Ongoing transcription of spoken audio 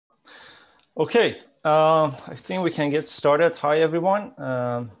Okay, I think we can get started. Hi, everyone.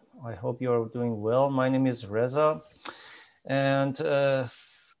 I hope you're doing well. My name is Reza, and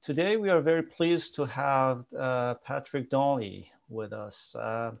today we are very pleased to have Patrick Donnelly with us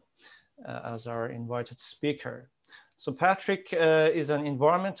as our invited speaker. So Patrick is an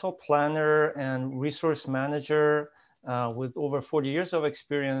environmental planner and resource manager with over 40 years of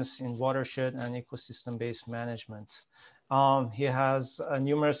experience in watershed and ecosystem-based management. He has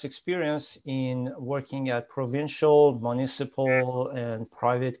numerous experience in working at provincial, municipal, and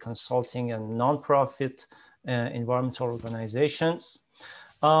private consulting and nonprofit environmental organizations.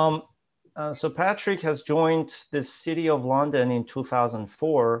 Um, so Patrick has joined the City of London in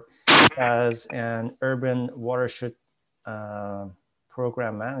 2004 as an urban watershed uh,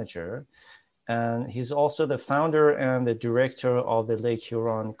 program manager. And he's also the founder and the director of the Lake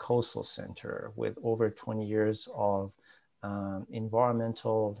Huron Coastal Center with over 20 years of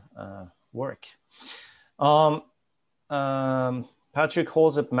environmental work. Um, Patrick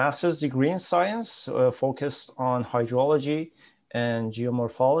holds a master's degree in science focused on hydrology and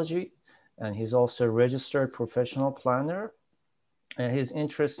geomorphology, and he's also a registered professional planner. And his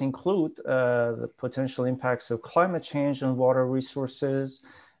interests include the potential impacts of climate change on water resources,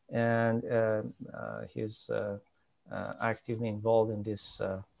 and he's actively involved in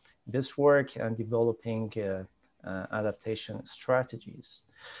this work and developing adaptation strategies.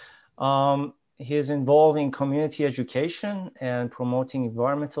 He is involved in community education and promoting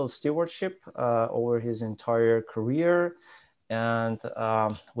environmental stewardship over his entire career. And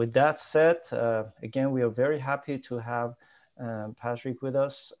with that said, again, we are very happy to have Patrick with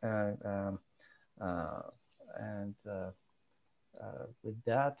us. Uh, and with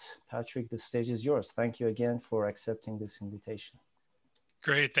that, Patrick, the stage is yours. Thank you again for accepting this invitation.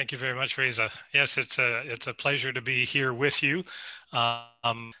 Great. Thank you very much, Reza. Yes, it's a pleasure to be here with you.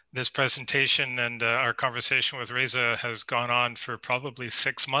 This presentation and our conversation with Reza has gone on for probably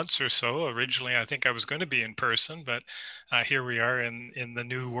 6 months or so. Originally, I think I was going to be in person, but here we are in the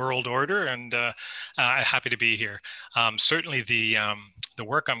new world order, and happy to be here. Certainly, the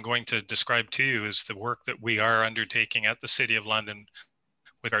work I'm going to describe to you is the work that we are undertaking at the City of London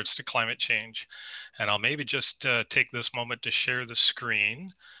with regards to climate change. And I'll maybe just take this moment to share the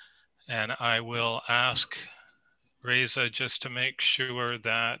screen. And I will ask Reza just to make sure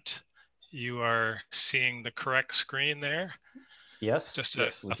that you are seeing the correct screen there. Yes, Just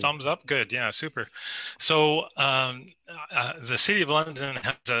yes, we a do. thumbs up. Good. Yeah, super. So the City of London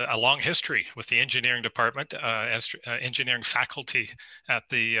has a long history with the engineering department, engineering faculty at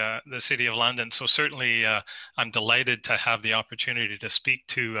the City of London. So certainly I'm delighted to have the opportunity to speak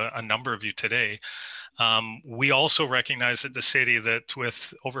to a number of you today. We also recognize at the city that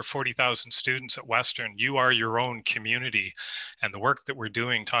with over 40,000 students at Western, you are your own community. And the work that we're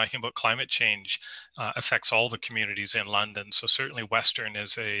doing talking about climate change affects all the communities in London. So certainly Western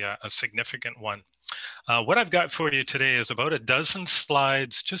is a significant one. What I've got for you today is about a dozen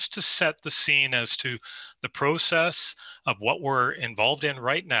slides just to set the scene as to the process of what we're involved in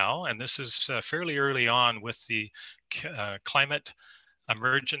right now. And this is fairly early on with the climate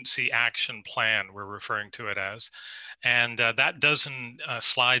emergency action plan, we're referring to it as. And that dozen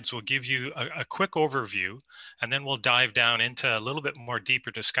slides will give you a quick overview, and then we'll dive down into a little bit more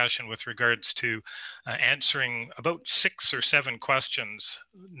deeper discussion with regards to answering about 6 or 7 questions.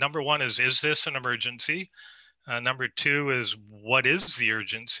 Number one is this an emergency? Number two is, what is the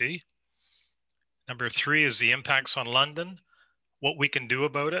urgency? Number three is the impacts on London, what we can do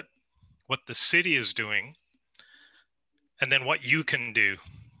about it, what the city is doing, and then what you can do.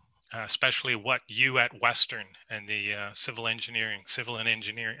 Especially what you at Western and the civil and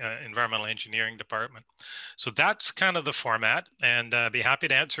engineering, environmental engineering department. So that's kind of the format, and be happy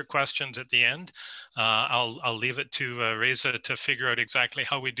to answer questions at the end. I'll leave it to Reza to figure out exactly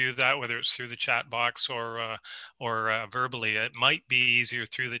how we do that, whether it's through the chat box or verbally. It might be easier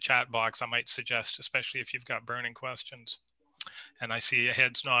through the chat box, I might suggest, especially if you've got burning questions. And I see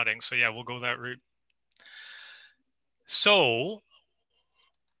heads nodding, so yeah, we'll go that route. So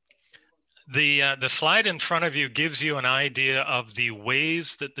the slide in front of you gives you an idea of the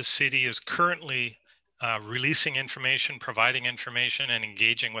ways that the city is currently releasing information, providing information, and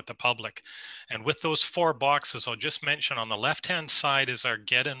engaging with the public. And with those 4 boxes, I'll just mention on the left-hand side is our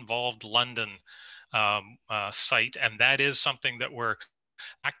Get Involved London site. And that is something that we're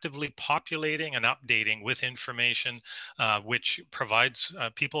actively populating and updating with information, which provides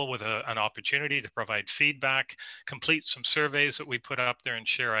people with an opportunity to provide feedback, complete some surveys that we put up there, and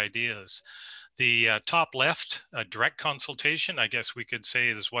share ideas. The top left, direct consultation, I guess we could say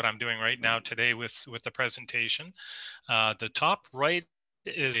is what I'm doing right now today with the presentation. The top right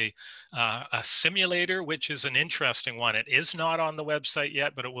is a simulator, which is an interesting one. It is not on the website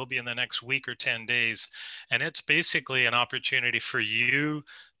yet, but it will be in the next week or 10 days. And it's basically an opportunity for you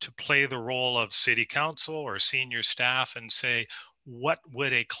to play the role of city council or senior staff and say, what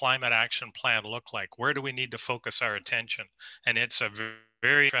would a climate action plan look like? Where do we need to focus our attention? And it's a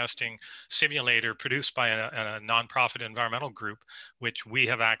very interesting simulator produced by a nonprofit environmental group, which we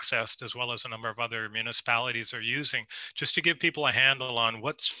have accessed, as well as a number of other municipalities are using, just to give people a handle on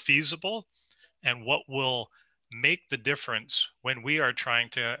what's feasible and what will make the difference when we are trying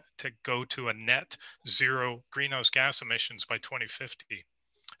to go to a net zero greenhouse gas emissions by 2050.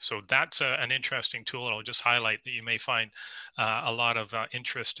 So that's an interesting tool. I'll just highlight that you may find a lot of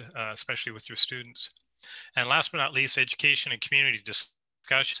interest, especially with your students. And last but not least, education and community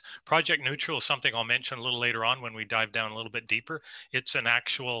discussions. Project Neutral is something I'll mention a little later on when we dive down a little bit deeper. It's an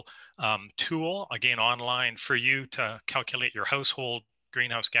actual tool, again, online for you to calculate your household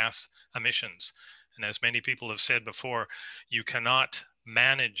greenhouse gas emissions. And as many people have said before, you cannot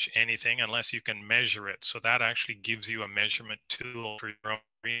manage anything unless you can measure it. So that actually gives you a measurement tool for your own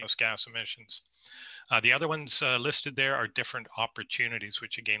greenhouse gas emissions. The other ones listed there are different opportunities,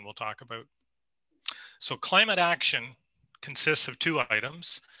 which again, we'll talk about. So climate action consists of two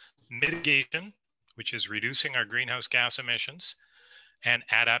items: mitigation, which is reducing our greenhouse gas emissions, and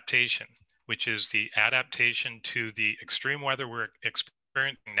adaptation, which is the adaptation to the extreme weather we're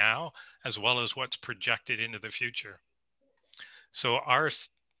experiencing now, as well as what's projected into the future. So our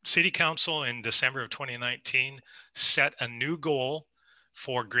city council in December of 2019 set a new goal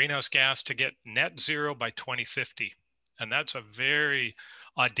for greenhouse gas to get net zero by 2050. And that's a very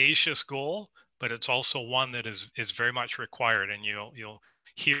audacious goal, but it's also one that is very much required. And you'll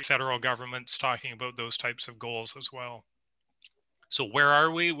hear federal governments talking about those types of goals as well. So where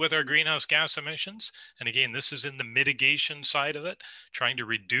are we with our greenhouse gas emissions? And again, this is in the mitigation side of it, trying to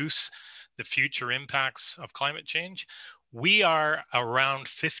reduce the future impacts of climate change. We are around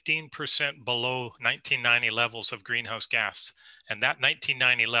 15% below 1990 levels of greenhouse gas. And that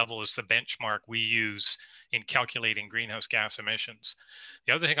 1990 level is the benchmark we use in calculating greenhouse gas emissions.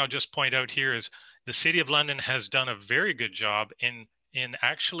 The other thing I'll just point out here is the City of London has done a very good job in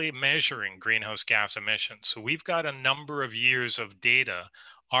actually measuring greenhouse gas emissions. So we've got a number of years of data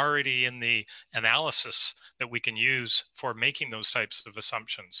already in the analysis that we can use for making those types of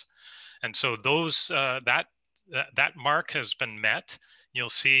assumptions. And so those that mark has been met. You'll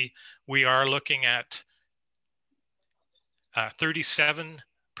see we are looking at 37%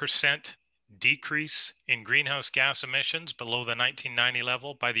 decrease in greenhouse gas emissions below the 1990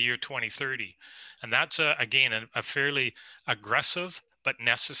 level by the year 2030. And that's, again, a fairly aggressive but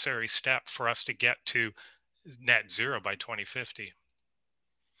necessary step for us to get to net zero by 2050.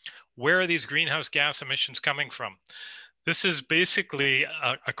 Where are these greenhouse gas emissions coming from? This is basically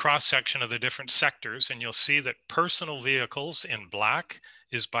a cross-section of the different sectors, and you'll see that personal vehicles in black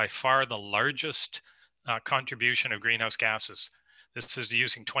is by far the largest contribution of greenhouse gases. This is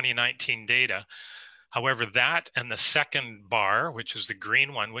using 2019 data. However, that and the second bar, which is the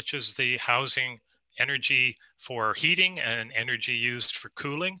green one, which is the housing energy for heating and energy used for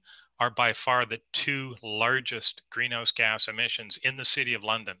cooling, are by far the two largest greenhouse gas emissions in the City of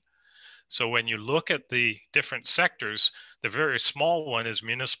London. So when you look at the different sectors, the very small one is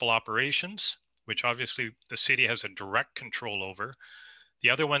municipal operations, which obviously the city has a direct control over. The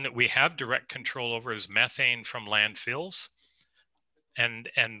other one that we have direct control over is methane from landfills. And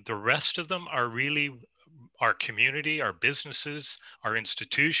the rest of them are really our community, our businesses, our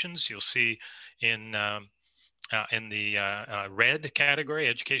institutions. You'll see in the red category,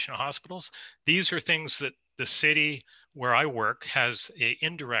 educational hospitals. These are things that the city where I work has an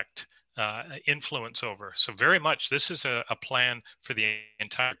indirect influence over. So very much this is a plan for the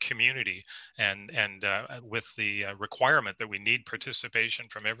entire community, and with the requirement that we need participation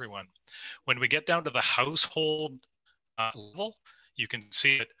from everyone. When we get down to the household level, you can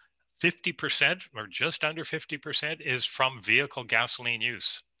see that 50% or just under 50% is from vehicle gasoline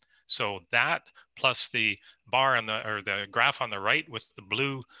use. So that plus the bar on the graph on the right with the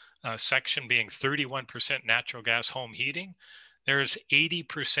blue section being 31% natural gas home heating, there's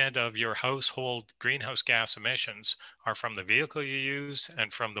 80% of your household greenhouse gas emissions are from the vehicle you use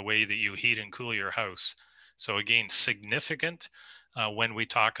and from the way that you heat and cool your house. So again, significant when we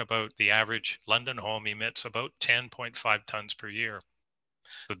talk about the average London home emits about 10.5 tons per year.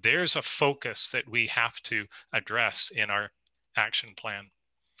 So there's a focus that we have to address in our action plan.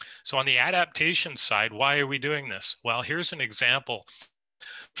 So on the adaptation side, why are we doing this? Well, here's an example.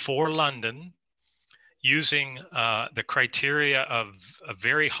 For London, using the criteria of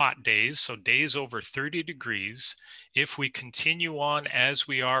very hot days, so days over 30 degrees. If we continue on as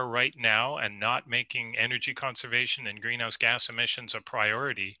we are right now and not making energy conservation and greenhouse gas emissions a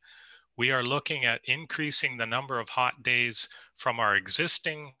priority, we are looking at increasing the number of hot days from our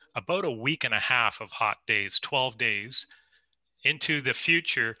existing about a week and a half of hot days, 12 days, into the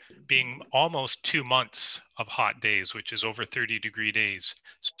future being almost 2 months of hot days, which is over 30-degree days.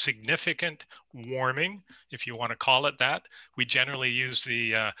 Significant warming, if you want to call it that. We generally use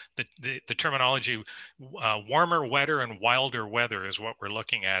the terminology warmer, wetter, and wilder weather is what we're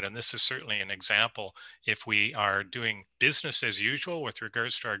looking at. And this is certainly an example. If we are doing business as usual with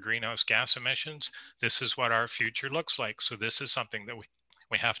regards to our greenhouse gas emissions, this is what our future looks like. So this is something that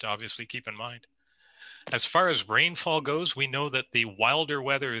we have to obviously keep in mind. As far as rainfall goes, we know that the wilder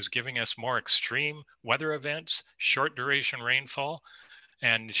weather is giving us more extreme weather events, short duration rainfall,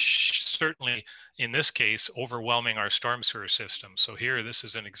 and certainly in this case, overwhelming our storm sewer system. So here, this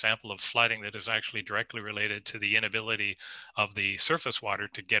is an example of flooding that is actually directly related to the inability of the surface water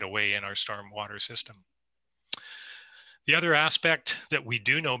to get away in our storm water system. The other aspect that we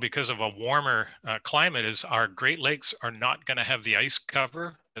do know because of a warmer climate is our Great Lakes are not going to have the ice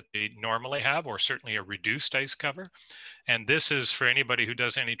cover that they normally have, or certainly a reduced ice cover. And this is for anybody who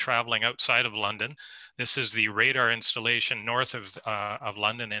does any traveling outside of London. This is the radar installation north of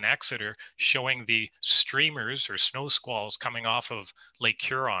London in Exeter, showing the streamers or snow squalls coming off of Lake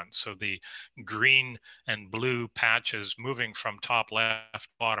Huron. So the green and blue patches moving from top left,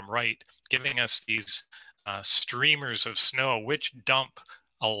 bottom right, giving us these streamers of snow, which dump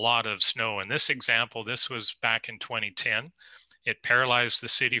a lot of snow. In this example, this was back in 2010. It paralyzed the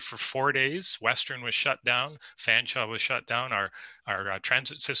city for 4 days. Western was shut down. Fanshawe was shut down. Our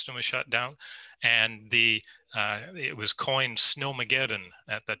transit system was shut down. And it was coined Snowmageddon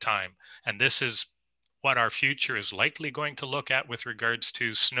at the time. And this is what our future is likely going to look at with regards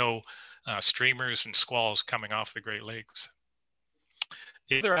to snow streamers and squalls coming off the Great Lakes.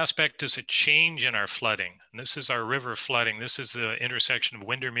 The other aspect is a change in our flooding. And this is our river flooding. This is the intersection of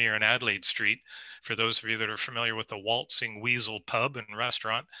Windermere and Adelaide Street. For those of you that are familiar with the Waltzing Weasel pub and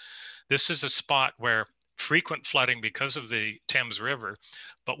restaurant, this is a spot where frequent flooding because of the Thames River,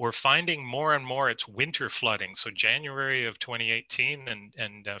 but we're finding more and more it's winter flooding. So January of 2018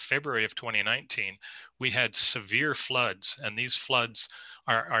 and February of 2019, we had severe floods, and these floods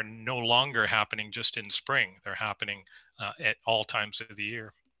are no longer happening just in spring. They're happening at all times of the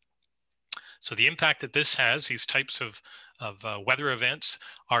year. So the impact that this has, these types of weather events,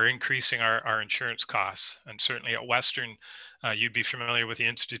 are increasing our insurance costs. And certainly at Western, you'd be familiar with the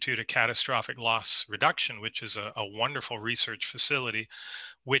Institute of Catastrophic Loss Reduction, which is a wonderful research facility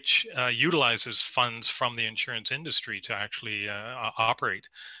which utilizes funds from the insurance industry to actually operate.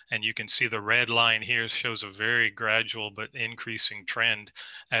 And you can see the red line here shows a very gradual but increasing trend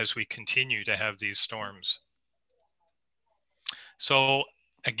as we continue to have these storms. So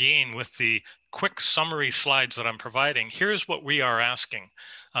again, with the quick summary slides that I'm providing, here's what we are asking.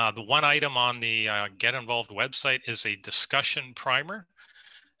 The one item on the Get Involved website is a discussion primer.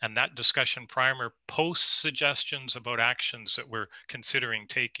 And that discussion primer posts suggestions about actions that we're considering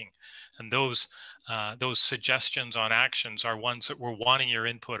taking. And those suggestions on actions are ones that we're wanting your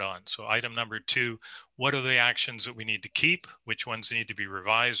input on. So item number 2, what are the actions that we need to keep? Which ones need to be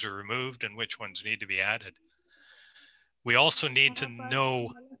revised or removed, and which ones need to be added? We also need to know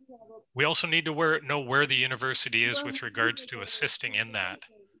know where the university is with regards to assisting in that.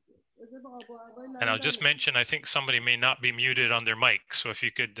 And I'll just mention, I think somebody may not be muted on their mic. So if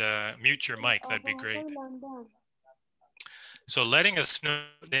you could mute your mic, that'd be great. So letting us know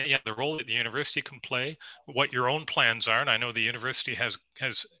the role that the university can play, what your own plans are. And I know the university has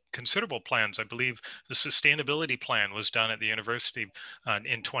considerable plans. I believe the sustainability plan was done at the university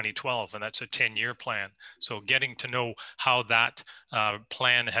in 2012, and that's a 10-year plan. So getting to know how that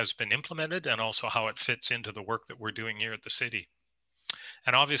plan has been implemented and also how it fits into the work that we're doing here at the city.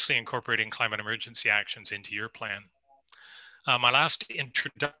 And obviously incorporating climate emergency actions into your plan. My last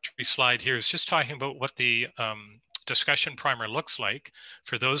introductory slide here is just talking about what the discussion primer looks like.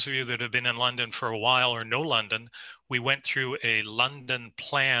 For those of you that have been in London for a while or know London, we went through a London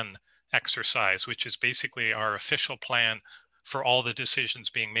plan exercise, which is basically our official plan for all the decisions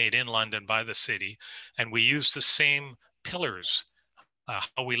being made in London by the city. And we use the same pillars,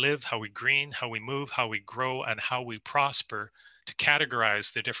 how we live, how we green, how we move, how we grow, and how we prosper, to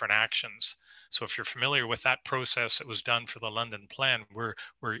categorize the different actions. So if you're familiar with that process that was done for the London plan, we're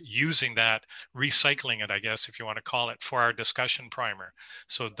using that, recycling it, I guess, if you want to call it, for our discussion primer.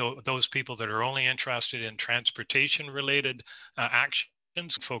 So those people that are only interested in transportation related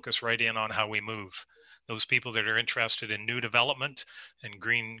actions focus right in on how we move. Those people that are interested in new development and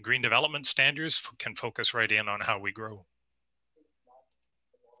green development standards can focus right in on how we grow.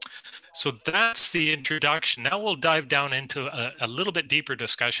 So that's the introduction. Now we'll dive down into a little bit deeper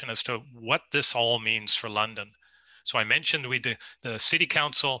discussion as to what this all means for London. So I mentioned the City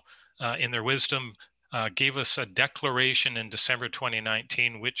Council, in their wisdom, gave us a declaration in December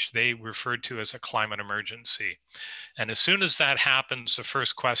 2019, which they referred to as a climate emergency. And as soon as that happens, the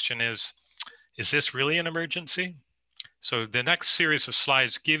first question is this really an emergency? So the next series of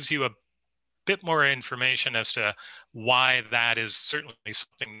slides gives you a bit more information as to why that is certainly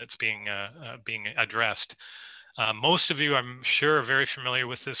something that's being addressed. Most of you, I'm sure, are very familiar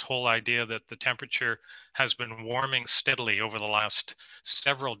with this whole idea that the temperature has been warming steadily over the last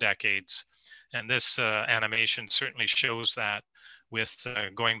several decades. And this animation certainly shows that, with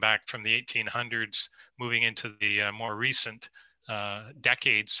going back from the 1800s, moving into the more recent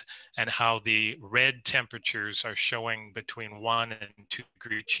decades, and how the red temperatures are showing between 1 and 2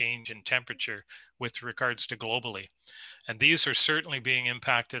 degree change in temperature with regards to globally. And these are certainly being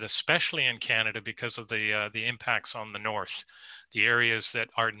impacted, especially in Canada, because of the impacts on the north, the areas that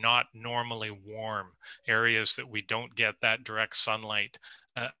are not normally warm, areas that we don't get that direct sunlight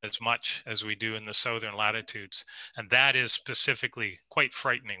as much as we do in the southern latitudes. And that is specifically quite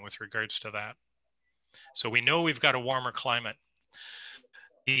frightening with regards to that. So we know we've got a warmer climate.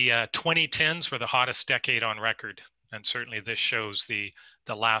 The 2010s were the hottest decade on record, and certainly this shows the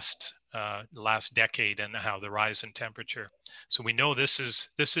last decade and how the rise in temperature. So we know this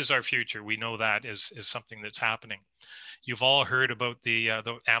is our future. We know that is something that's happening. You've all heard about the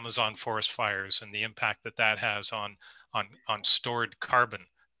Amazon forest fires and the impact that has on stored carbon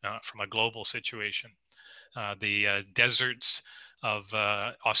from a global situation. The deserts of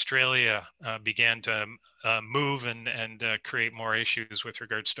Australia began to move and create more issues with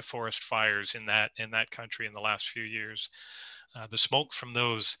regards to forest fires in that country in the last few years. The smoke from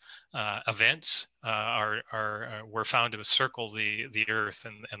those events were found to circle the Earth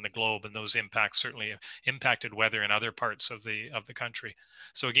and the globe, and those impacts certainly impacted weather in other parts of the country.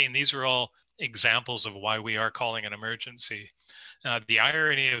 So again, these are all examples of why we are calling an emergency. The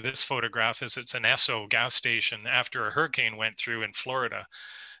irony of this photograph is it's an Esso gas station after a hurricane went through in Florida.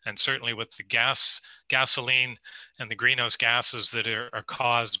 And certainly with the gasoline and the greenhouse gases that are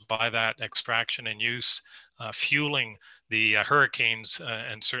caused by that extraction and use, fueling the hurricanes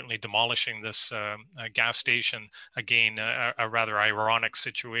and certainly demolishing this gas station. Again, a rather ironic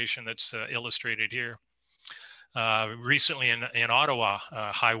situation that's illustrated here. Recently in Ottawa,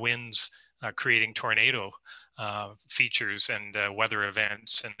 high winds creating tornado features and weather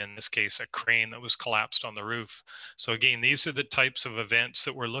events, and in this case, a crane that was collapsed on the roof. So again, these are the types of events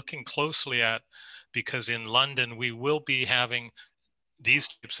that we're looking closely at, because in London, we will be having these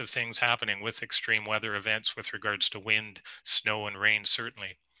types of things happening with extreme weather events with regards to wind, snow, and rain,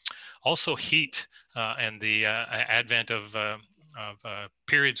 certainly. Also heat and the advent of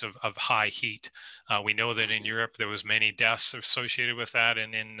periods of high heat. We know that in Europe there was many deaths associated with that,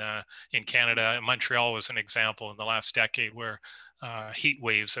 and in Canada, Montreal was an example in the last decade where heat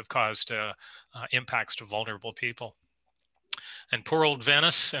waves have caused impacts to vulnerable people. And poor old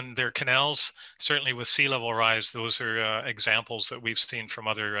Venice and their canals, certainly with sea level rise, those are examples that we've seen from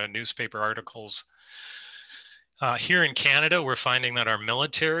other newspaper articles. Here in Canada, we're finding that our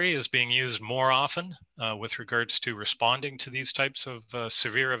military is being used more often with regards to responding to these types of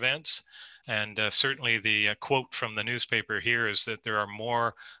severe events. And certainly the quote from the newspaper here is that there are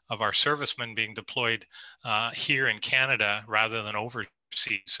more of our servicemen being deployed here in Canada rather than overseas.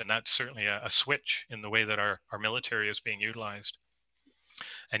 And that's certainly a switch in the way that our military is being utilized.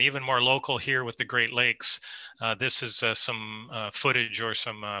 And even more local here with the Great Lakes, this is some footage or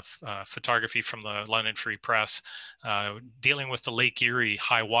some photography from the London Free Press dealing with the Lake Erie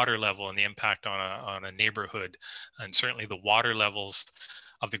high water level and the impact on a neighborhood. And certainly the water levels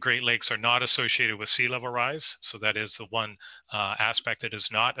of the Great Lakes are not associated with sea level rise. So that is the one aspect that is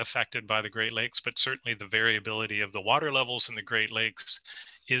not affected by the Great Lakes, but certainly the variability of the water levels in the Great Lakes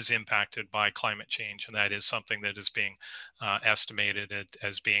is impacted by climate change. And that is something that is being estimated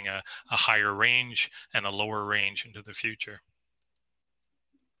as being a higher range and a lower range into the future.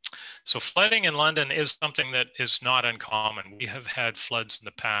 So flooding in London is something that is not uncommon. We have had floods in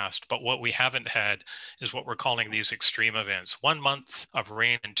the past, but what we haven't had is what we're calling these extreme events. 1 month of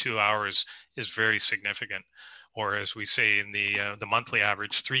rain in 2 hours is very significant. Or as we say in the monthly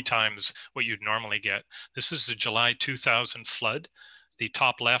average, 3 times what you'd normally get. This is the July 2000 flood. The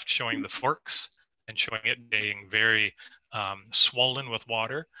top left showing the Forks and showing it being very swollen with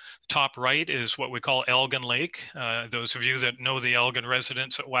water. Top right is what we call Elgin Lake. Those of you that know the Elgin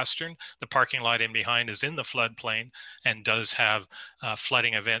residents at Western, the parking lot in behind is in the floodplain and does have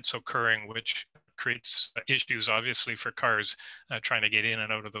flooding events occurring, which creates issues obviously for cars trying to get in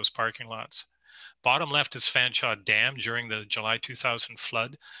and out of those parking lots. Bottom left is Fanshawe Dam during the July 2000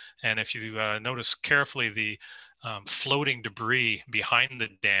 flood. And if you notice carefully, the floating debris behind the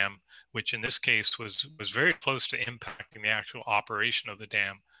dam, which in this case was very close to impacting the actual operation of the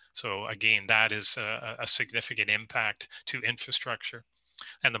dam. So again, that is a significant impact to infrastructure.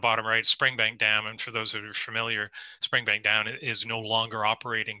 And the bottom right, Springbank Dam. And for those that are familiar, Springbank Dam is no longer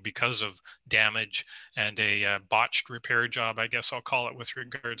operating because of damage and a botched repair job, I guess I'll call it, with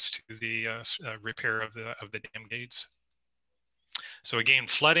regards to the repair of the dam gates. So again,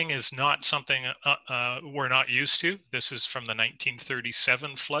 flooding is not something we're not used to. This is from the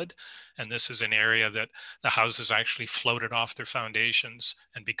 1937 flood, and this is an area that the houses actually floated off their foundations.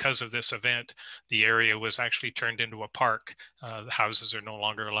 And because of this event, the area was actually turned into a park. The houses are no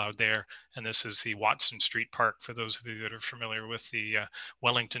longer allowed there. And this is the Watson Street Park, for those of you that are familiar with the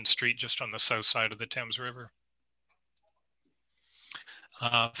Wellington Street just on the south side of the Thames River.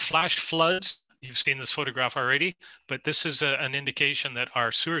 Flash floods, you've seen this photograph already, but this is an indication that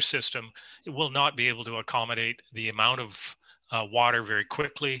our sewer system will not be able to accommodate the amount of water very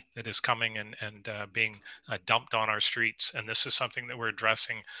quickly that is coming and being dumped on our streets. And this is something that we're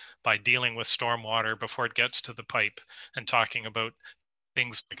addressing by dealing with stormwater before it gets to the pipe and talking about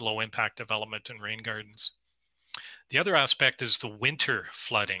things like low impact development and rain gardens. The other aspect is the winter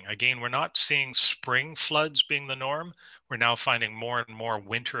flooding. Again, we're not seeing spring floods being the norm. We're now finding more and more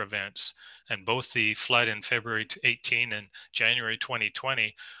winter events. And both the flood in February 18 and January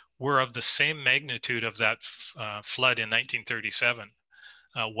 2020 were of the same magnitude of that flood in 1937.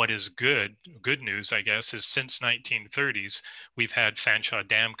 What is good news, I guess, is since 1930s, we've had Fanshawe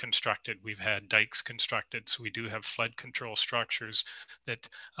Dam constructed, we've had dikes constructed, so we do have flood control structures that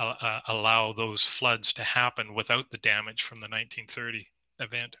allow those floods to happen without the damage from the 1930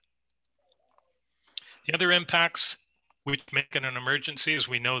 event. The other impacts which make it an emergency is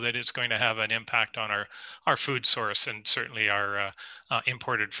we know that it's going to have an impact on our food source, and certainly our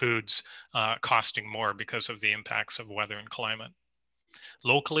imported foods costing more because of the impacts of weather and climate.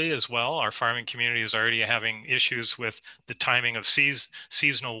 Locally as well, our farming community is already having issues with the timing of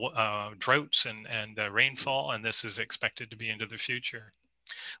seasonal droughts and rainfall, and this is expected to be into the future.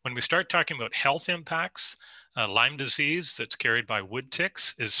 When we start talking about health impacts, Lyme disease that's carried by wood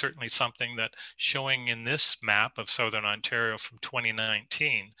ticks is certainly something that showing in this map of Southern Ontario from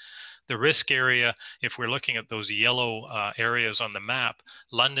 2019. The risk area, if we're looking at those yellow areas on the map,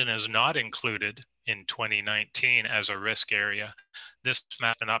 London is not included in 2019 as a risk area. This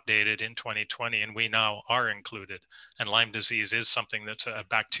map has been updated in 2020 and we now are included. And Lyme disease is something that's a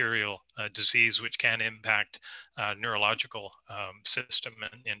bacterial disease which can impact neurological system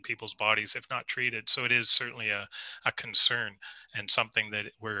in people's bodies if not treated. So it is certainly a concern and something that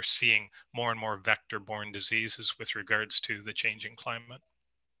we're seeing more and more vector-borne diseases with regards to the changing climate.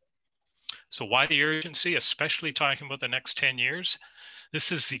 So why the urgency, especially talking about the next 10 years?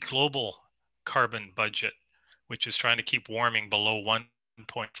 This is the global carbon budget, which is trying to keep warming below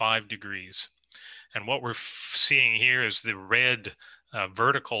 1.5 degrees. And what we're seeing here is the red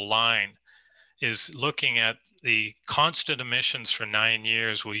vertical line is looking at the constant emissions for 9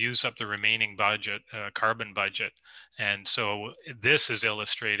 years will use up the remaining budget, carbon budget. And so this is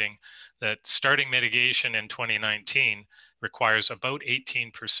illustrating that starting mitigation in 2019 requires about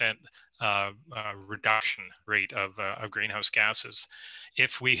 18% reduction rate of greenhouse gases.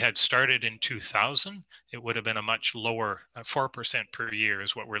 If we had started in 2000, it would have been a much lower 4% per year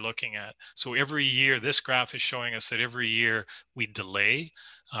is what we're looking at. So every year, this graph is showing us that every year we delay,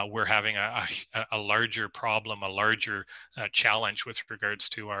 we're having a larger problem, a larger challenge with regards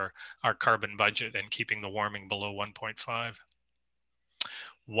to our carbon budget and keeping the warming below 1.5.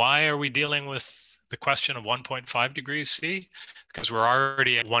 Why are we dealing with the question of 1.5 degrees C? Because we're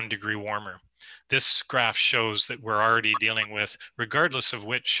already at 1 degree warmer. This graph shows that we're already dealing with, regardless of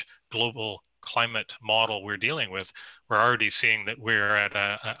which global climate model we're dealing with, we're already seeing that we're at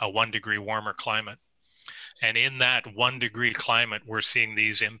a 1 degree warmer climate. And in that 1 degree climate, we're seeing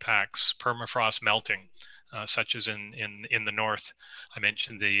these impacts, permafrost melting, such as in the north. I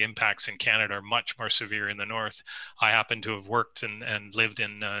mentioned the impacts in Canada are much more severe in the north. I happen to have worked and lived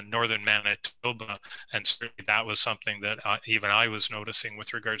in northern Manitoba, and certainly that was something that even I was noticing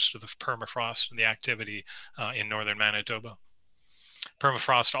with regards to the permafrost and the activity in northern Manitoba.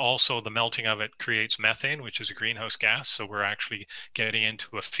 Permafrost also, the melting of it creates methane, which is a greenhouse gas. So we're actually getting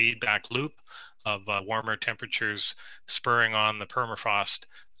into a feedback loop warmer temperatures spurring on the permafrost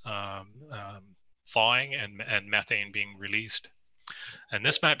thawing and methane being released. And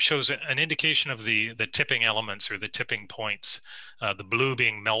this map shows an indication of the tipping elements or the tipping points. The blue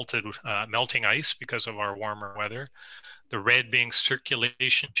being melting ice because of our warmer weather. The red being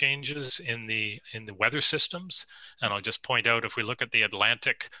circulation changes in the weather systems. And I'll just point out, if we look at the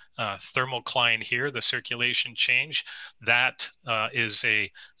Atlantic thermocline here, the circulation change, that is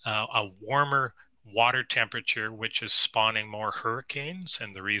a warmer water temperature, which is spawning more hurricanes,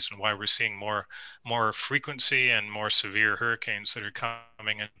 and the reason why we're seeing more frequency and more severe hurricanes that are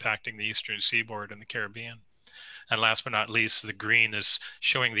coming and impacting the eastern seaboard and the Caribbean. And last but not least, the green is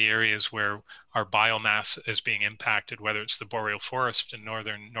showing the areas where our biomass is being impacted, whether it's the boreal forest in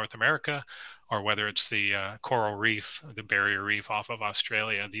northern North America, or whether it's the coral reef, the barrier reef off of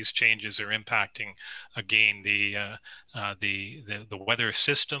Australia. These changes are impacting, again, the weather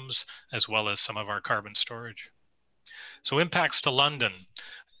systems, as well as some of our carbon storage. So impacts to London.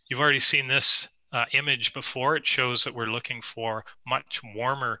 You've already seen this image before. It shows that we're looking for much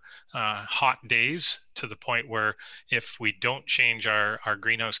warmer hot days, to the point where if we don't change our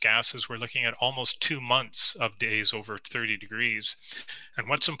greenhouse gases, we're looking at almost 2 months of days over 30 degrees. And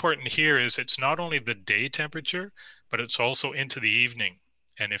what's important here is it's not only the day temperature, but it's also into the evening.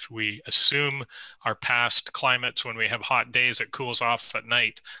 And if we assume our past climates, when we have hot days, it cools off at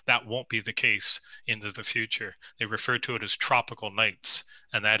night, that won't be the case into the future. They refer to it as tropical nights.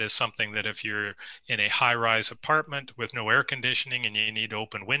 And that is something that if you're in a high-rise apartment with no air conditioning and you need to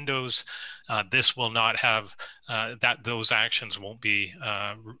open windows, this will not have those actions won't be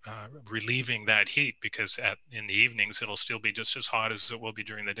relieving that heat, because in the evenings, it'll still be just as hot as it will be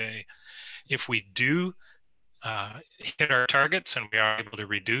during the day. If we do hit our targets and we are able to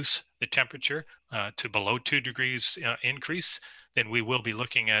reduce the temperature to below 2 degrees increase, then we will be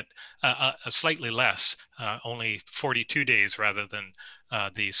looking at a slightly less, only 42 days rather than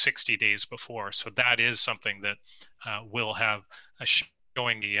the 60 days before. So that is something that will have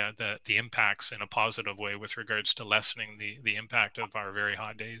showing the impacts in a positive way with regards to lessening the impact of our very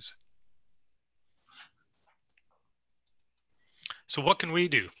hot days. So what can we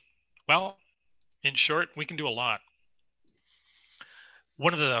do? Well, in short, we can do a lot.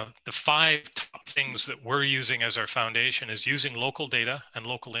 One of the 5 top things that we're using as our foundation is using local data and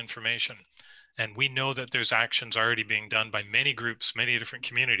local information. And we know that there's actions already being done by many groups, many different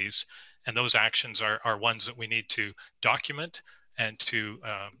communities, and those actions are ones that we need to document and to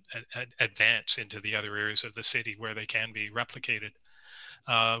advance into the other areas of the city where they can be replicated.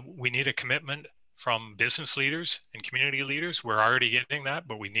 We need a commitment from business leaders and community leaders. We're already getting that,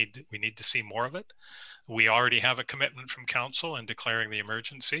 but we need to see more of it. We already have a commitment from council in declaring the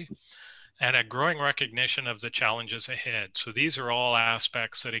emergency, and a growing recognition of the challenges ahead. So these are all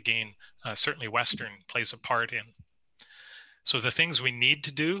aspects that, again, certainly Western plays a part in. So the things we need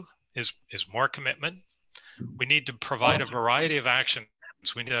to do is more commitment. We need to provide a variety of actions.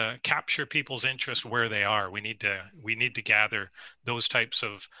 We need to capture people's interest where they are. We need to gather those types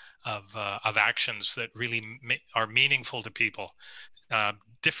of actions that really are meaningful to people.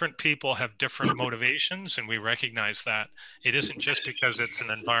 Different people have different motivations, and we recognize that. It isn't just because it's an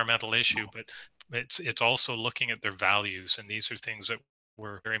environmental issue, but it's also looking at their values, and these are things that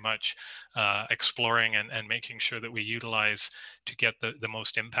we're very much exploring and making sure that we utilize to get the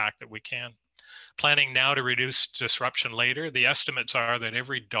most impact that we can. Planning now to reduce disruption later. The estimates are that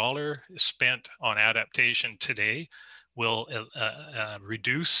every dollar spent on adaptation today will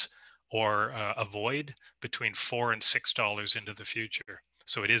reduce or avoid between $4 and $6 into the future.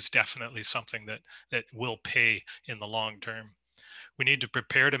 So it is definitely something that will pay in the long term. We need to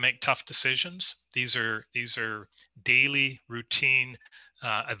prepare to make tough decisions. These are daily routine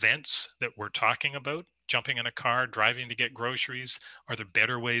events that we're talking about. Jumping in a car, driving to get groceries. Are there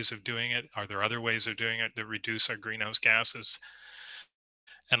better ways of doing it? Are there other ways of doing it that reduce our greenhouse gases?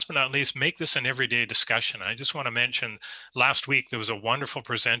 And last but not least, make this an everyday discussion. I just want to mention, last week there was a wonderful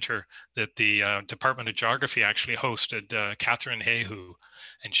presenter that the Department of Geography actually hosted, Catherine Hayhu.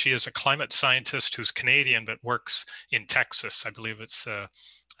 And she is a climate scientist who's Canadian but works in Texas. I believe it's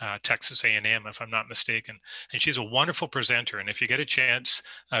Texas A&M, if I'm not mistaken. And she's a wonderful presenter. And if you get a chance,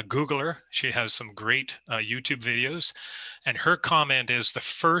 Google her. She has some great YouTube videos. And her comment is, the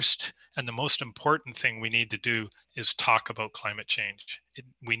first and the most important thing we need to do is talk about climate change.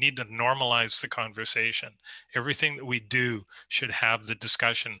 We need to normalize the conversation. Everything that we do should have the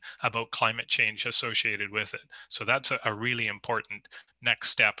discussion about climate change associated with it. So that's a really important next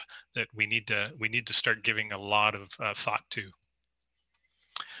step that we need to start giving a lot of thought to.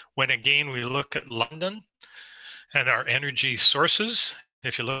 When again we look at London and our energy sources,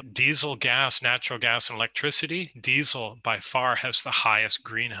 If you look at diesel, gas, natural gas, and electricity, diesel by far has the highest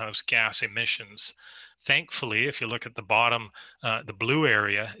greenhouse gas emissions. Thankfully, if you look at the bottom, the blue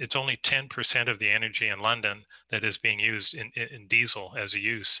area, it's only 10% of the energy in London that is being used in diesel as a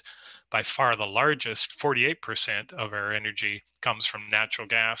use. By far the largest, 48% of our energy comes from natural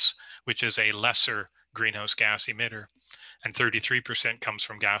gas, which is a lesser greenhouse gas emitter, and 33% comes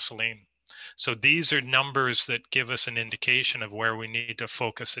from gasoline. So these are numbers that give us an indication of where we need to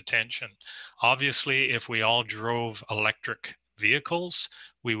focus attention. Obviously, if we all drove electric vehicles,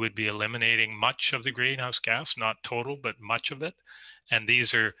 we would be eliminating much of the greenhouse gas, not total, but much of it. And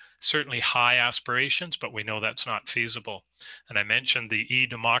these are certainly high aspirations, but we know that's not feasible. And I mentioned the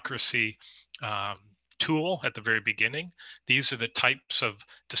e-democracy tool at the very beginning. These are the types of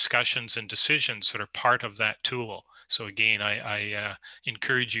discussions and decisions that are part of that tool. So again, I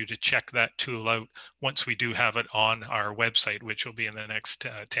encourage you to check that tool out once we do have it on our website, which will be in the next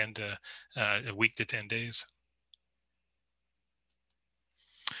a week to 10 days.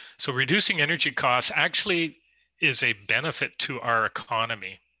 So reducing energy costs actually is a benefit to our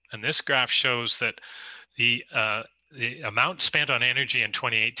economy. And this graph shows that the amount spent on energy in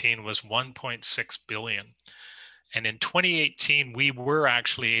 2018 was 1.6 billion. And in 2018, we were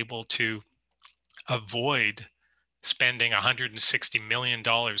actually able to avoid spending $160 million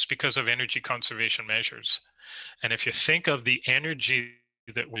because of energy conservation measures. And if you think of the energy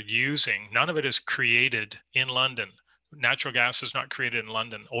that we're using, none of it is created in London. Natural gas is not created in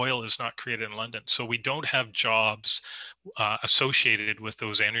London. Oil is not created in London. So we don't have jobs associated with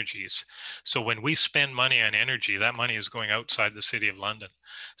those energies. So when we spend money on energy, that money is going outside the City of London.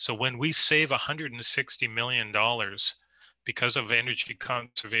 So when we save $160 million because of energy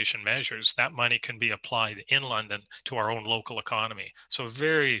conservation measures, that money can be applied in London to our own local economy. So a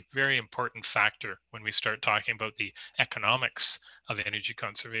very, very important factor when we start talking about the economics of energy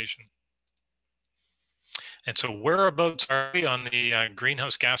conservation. And so whereabouts are we on the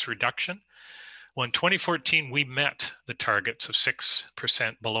greenhouse gas reduction? Well, in 2014, we met the targets of 6%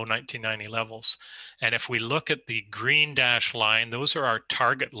 below 1990 levels. And if we look at the green dash line, those are our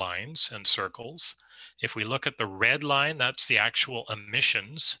target lines and circles. If we look at the red line, that's the actual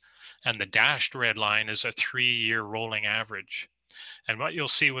emissions. And the dashed red line is a 3-year rolling average. And what you'll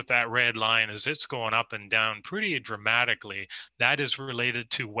see with that red line is it's going up and down pretty dramatically. That is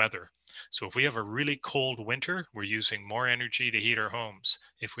related to weather. So if we have a really cold winter, we're using more energy to heat our homes.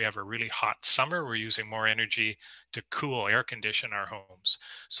 If we have a really hot summer, we're using more energy to cool, air condition our homes.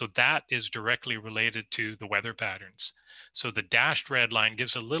 So that is directly related to the weather patterns. So the dashed red line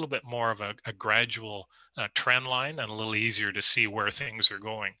gives a little bit more of a gradual trend line and a little easier to see where things are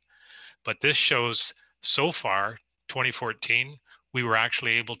going. But this shows so far, 2014, we were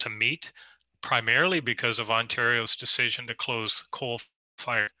actually able to meet primarily because of Ontario's decision to close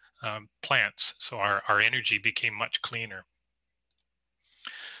coal-fired plants. So our energy became much cleaner.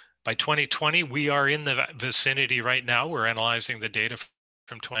 By 2020, we are in the vicinity right now. We're analyzing the data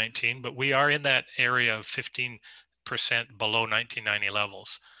from 2019, but we are in that area of 15% below 1990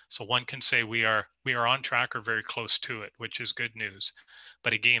 levels. So one can say we are on track or very close to it, which is good news.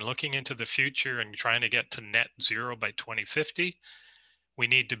 But again, looking into the future and trying to get to net zero by 2050, we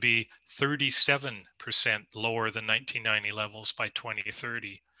need to be 37% lower than 1990 levels by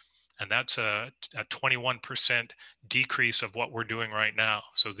 2030. And that's a 21% decrease of what we're doing right now.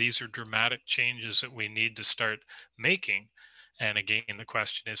 So these are dramatic changes that we need to start making. And again, the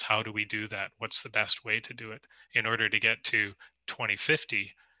question is, how do we do that? What's the best way to do it in order to get to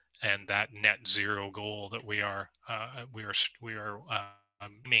 2050 and that net zero goal that we are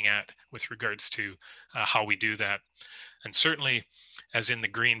aiming at with regards to how we do that? And certainly, as in the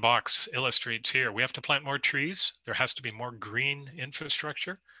green box illustrates here, we have to plant more trees. There has to be more green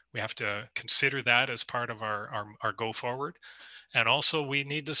infrastructure. We have to consider that as part of our go forward. And also we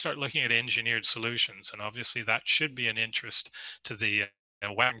need to start looking at engineered solutions. And obviously that should be an interest to the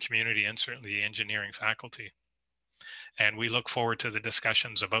Western community and certainly the engineering faculty. And we look forward to the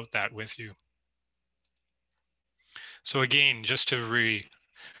discussions about that with you. So again, just to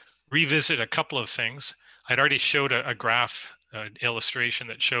revisit a couple of things, I'd already showed a graph illustration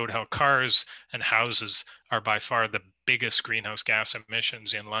that showed how cars and houses are by far the biggest greenhouse gas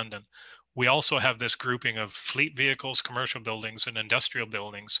emissions in London. We also have this grouping of fleet vehicles, commercial buildings, and industrial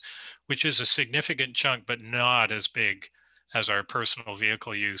buildings, which is a significant chunk, but not as big as our personal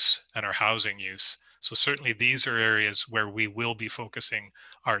vehicle use and our housing use. So certainly these are areas where we will be focusing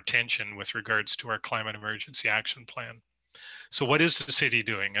our attention with regards to our climate emergency action plan. So what is the city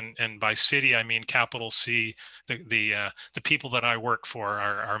doing? And by city, I mean capital C, the people that I work for,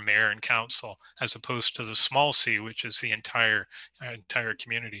 our mayor and council, as opposed to the small c, which is the entire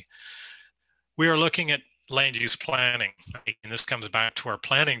community. We are looking at land use planning. And this comes back to our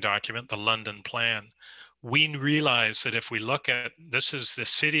planning document, the London Plan. We realize that if we look at, this is the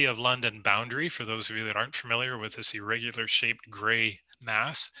City of London boundary, for those of you that aren't familiar with this irregular shaped gray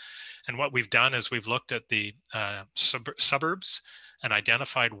mass. And what we've done is we've looked at the suburbs and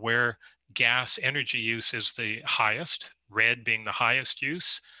identified where gas energy use is the highest, red being the highest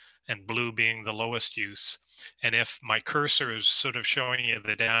use, and blue being the lowest use. And if my cursor is sort of showing you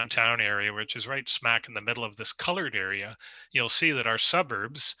the downtown area, which is right smack in the middle of this colored area, you'll see that our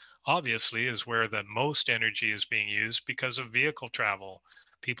suburbs obviously is where the most energy is being used because of vehicle travel.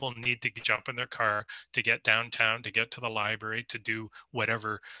 People need to jump in their car to get downtown, to get to the library, to do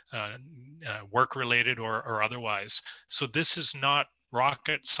whatever work related or otherwise. So this is not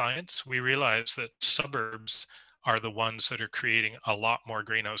rocket science. We realize that suburbs are the ones that are creating a lot more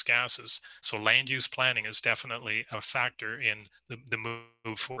greenhouse gases. So land use planning is definitely a factor in the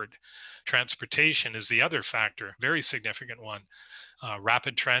move forward. Transportation is the other factor, very significant one.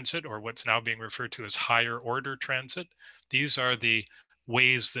 Rapid transit, or what's now being referred to as higher order transit. These are the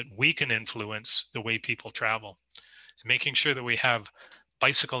ways that we can influence the way people travel. Making sure that we have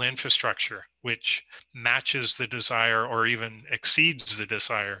bicycle infrastructure, which matches the desire or even exceeds the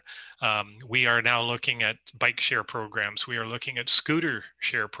desire. We are now looking at bike share programs. We are looking at scooter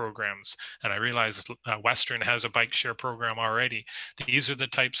share programs. And I realize Western has a bike share program already. These are the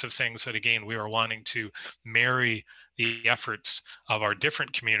types of things that, again, we are wanting to marry the efforts of our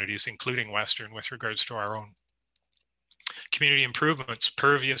different communities, including Western, with regards to our own. Community improvements,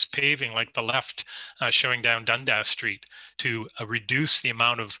 pervious paving like the left showing down Dundas Street to reduce the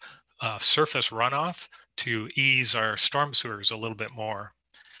amount of surface runoff to ease our storm sewers a little bit more.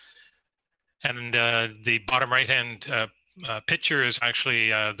 And the bottom right hand picture is actually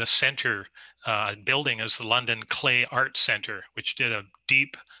the center building is the London Clay Art Center, which did a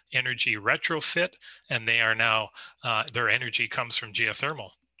deep energy retrofit, and they are now, their energy comes from geothermal,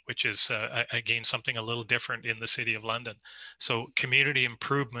 which is again something a little different in the City of London. So community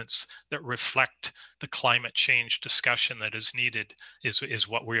improvements that reflect the climate change discussion that is needed is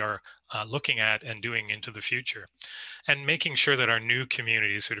what we are looking at and doing into the future. And making sure that our new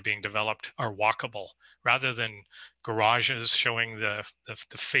communities that are being developed are walkable rather than garages showing the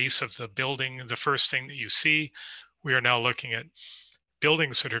face of the building, the first thing that you see. We are now looking at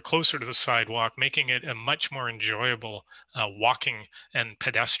buildings that are closer to the sidewalk, making it a much more enjoyable walking and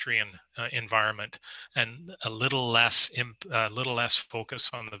pedestrian environment, and a little less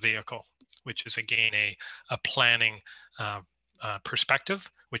focus on the vehicle, which is again a planning perspective,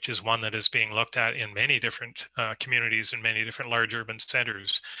 which is one that is being looked at in many different communities and many different large urban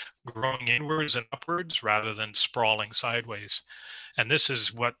centers, growing inwards and upwards rather than sprawling sideways. And this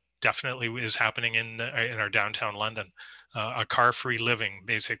is what definitely is happening in our downtown London. A car-free living,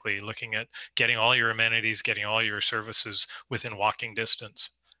 basically looking at getting all your amenities, getting all your services within walking distance.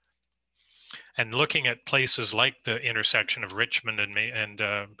 And looking at places like the intersection of Richmond and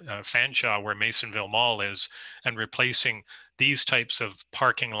Fanshawe, where Masonville Mall is, and replacing these types of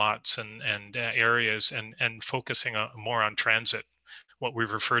parking lots and areas and focusing more on transit, what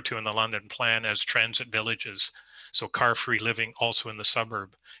we've referred to in the London Plan as transit villages. So car-free living also in the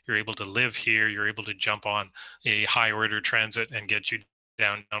suburb. You're able to live here, you're able to jump on a high order transit and get you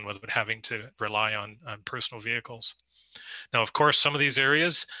downtown without having to rely on personal vehicles. Now, of course, some of these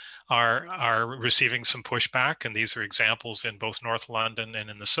areas are receiving some pushback, and these are examples in both North London and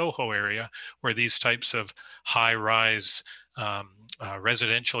in the Soho area, where these types of high-rise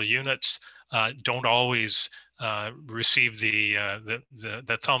residential units don't always receive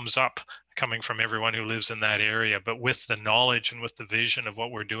the thumbs up coming from everyone who lives in that area. But with the knowledge and with the vision of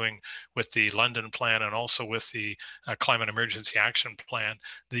what we're doing with the London Plan and also with the Climate Emergency Action Plan,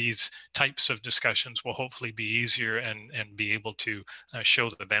 these types of discussions will hopefully be easier and be able to show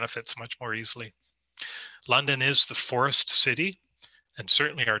the benefits much more easily. London is the forest city. And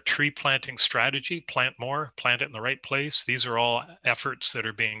certainly our tree planting strategy, plant more, plant it in the right place. These are all efforts that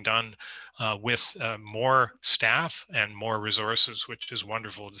are being done with more staff and more resources, which is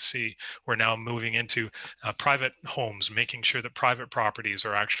wonderful to see. We're now moving into private homes, making sure that private properties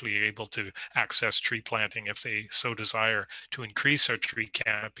are actually able to access tree planting if they so desire, to increase our tree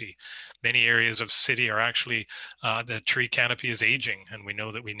canopy. Many areas of city are actually, the tree canopy is aging, and we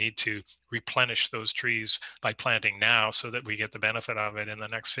know that we need to replenish those trees by planting now so that we get the benefit of it in the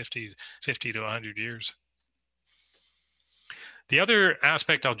next 50 to 100 years. The other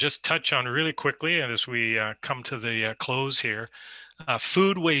aspect I'll just touch on really quickly as we come to the close here,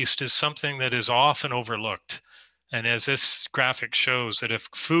 food waste is something that is often overlooked. And as this graphic shows, that if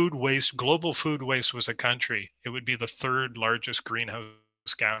food waste, global food waste was a country, it would be the third largest greenhouse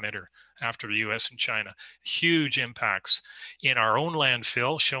gas emitter after the US and China. Huge impacts. In our own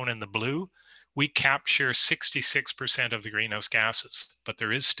landfill, shown in the blue, we capture 66% of the greenhouse gases, but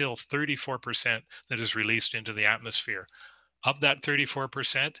there is still 34% that is released into the atmosphere. Of that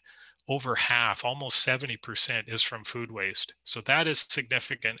 34%, over half, almost 70%, is from food waste. So that is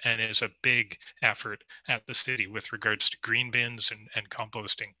significant and is a big effort at the city with regards to green bins and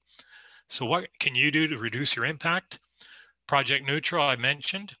composting. So what can you do to reduce your impact? Project Neutral, I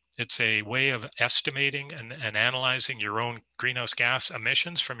mentioned. It's a way of estimating and analyzing your own greenhouse gas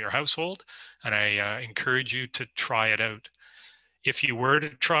emissions from your household. And I encourage you to try it out. If you were to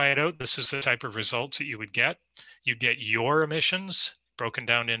try it out, this is the type of results that you would get. You'd get your emissions broken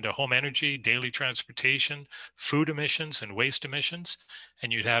down into home energy, daily transportation, food emissions, and waste emissions.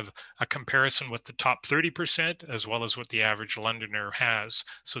 And you'd have a comparison with the top 30% as well as what the average Londoner has.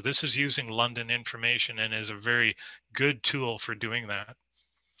 So this is using London information and is a very good tool for doing that.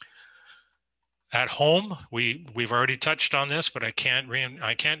 At home, we've already touched on this, but I can't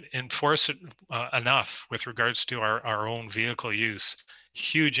enforce it enough with regards to our own vehicle use.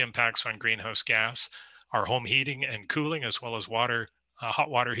 Huge impacts on greenhouse gas, our home heating and cooling, as well as hot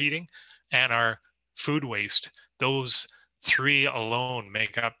water heating, and our food waste. Those three alone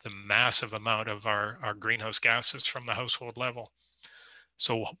make up the massive amount of our greenhouse gases from the household level.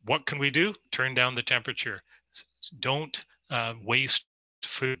 So what can we do? Turn down the temperature. Don't waste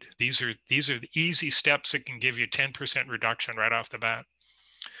food. These are the easy steps that can give you 10% reduction right off the bat.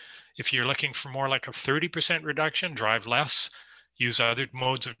 If you're looking for more like a 30% reduction, drive less, use other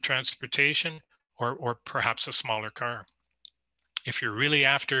modes of transportation, or perhaps a smaller car. If you're really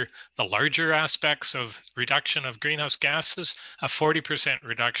after the larger aspects of reduction of greenhouse gases, a 40%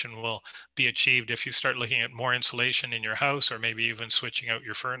 reduction will be achieved if you start looking at more insulation in your house or maybe even switching out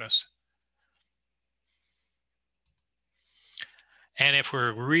your furnace. And if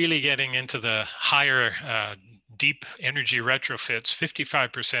we're really getting into the higher deep energy retrofits,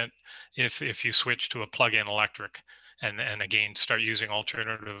 55% if you switch to a plug-in electric and again, start using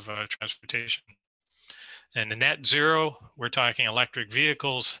alternative transportation. And the net zero, we're talking electric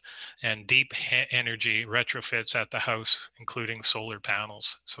vehicles and deep energy retrofits at the house, including solar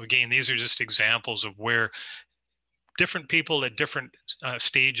panels. So again, these are just examples of where different people at different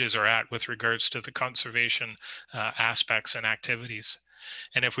stages are at with regards to the conservation aspects and activities.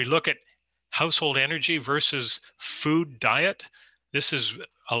 And if we look at household energy versus food diet, this is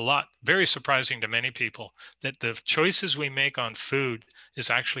very surprising to many people that the choices we make on food is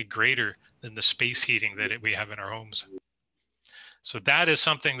actually greater than the space heating that we have in our homes. So that is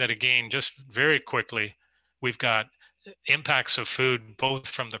something that, again, just very quickly, we've got impacts of food, both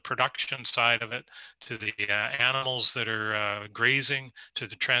from the production side of it to the animals that are grazing, to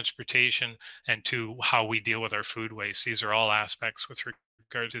the transportation, and to how we deal with our food waste. These are all aspects with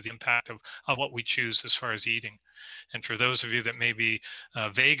regard to the impact of what we choose as far as eating. And for those of you that may be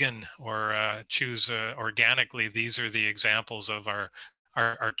vegan or choose organically, these are the examples of our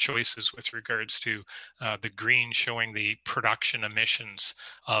choices with regards to the green showing the production emissions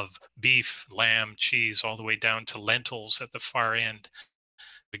of beef, lamb, cheese, all the way down to lentils at the far end.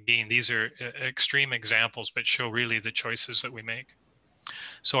 Again, these are extreme examples, but show really the choices that we make.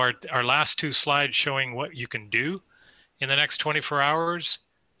 So our last two slides showing what you can do in the next 24 hours,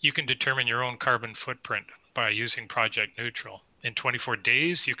 you can determine your own carbon footprint by using Project Neutral. In 24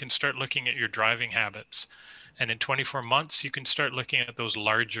 days, you can start looking at your driving habits. And in 24 months, you can start looking at those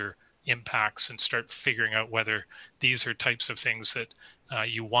larger impacts and start figuring out whether these are types of things that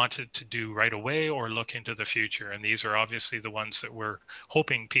you wanted to do right away or look into the future. And these are obviously the ones that we're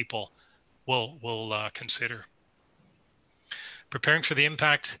hoping people will consider. Preparing for the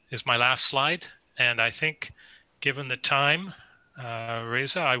impact is my last slide. And I think given the time,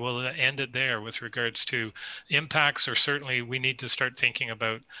 Reza, I will end it there with regards to impacts, or certainly we need to start thinking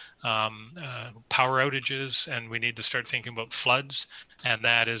about power outages, and we need to start thinking about floods. And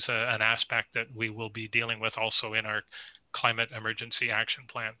that is an aspect that we will be dealing with also in our climate emergency action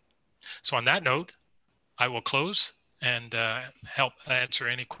plan. So on that note, I will close and help answer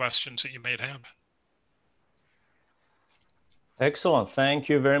any questions that you may have. Excellent. Thank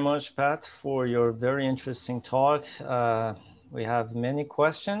you very much, Pat, for your very interesting talk. We have many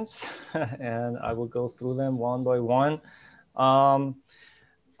questions, and I will go through them one by one.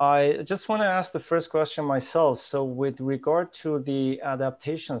 I just want to ask the first question myself. So with regard to the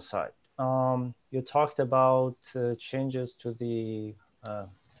adaptation side, You talked about changes to the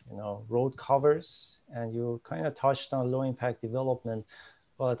road covers, and you kind of touched on low impact development.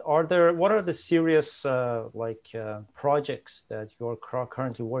 But what are the serious projects that you're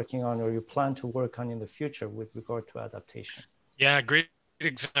currently working on, or you plan to work on in the future with regard to adaptation? Yeah, great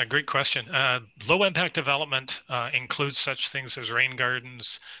question. Low impact development includes such things as rain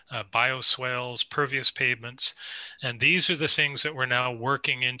gardens, bioswales, pervious pavements. And these are the things that we're now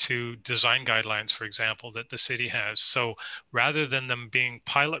working into design guidelines, for example, that the city has. So rather than them being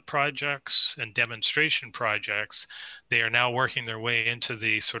pilot projects and demonstration projects, they are now working their way into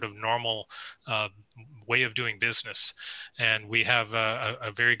the sort of normal way of doing business. And we have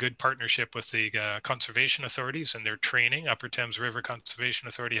a very good partnership with the conservation authorities and their training. Upper Thames River Conservation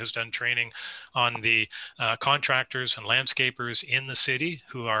Authority has done training on the contractors and landscapers in the city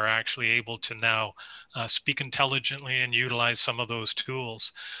who are actually able to now speak intelligently and utilize some of those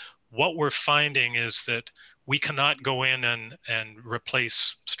tools. What we're finding is that we cannot go in and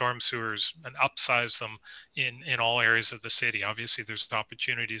replace storm sewers and upsize them in all areas of the city. Obviously, there's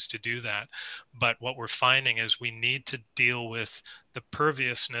opportunities to do that. But what we're finding is we need to deal with the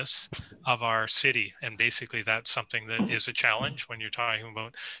perviousness of our city. And basically, that's something that is a challenge when you're talking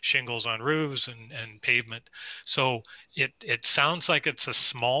about shingles on roofs and pavement. So it sounds like it's a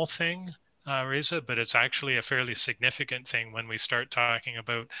small thing, Reza, but it's actually a fairly significant thing when we start talking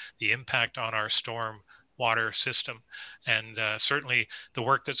about the impact on our storm water system. And certainly the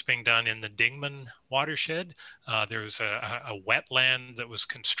work that's being done in the Dingman watershed, there's a wetland that was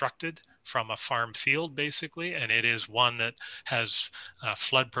constructed from a farm field, basically, and it is one that has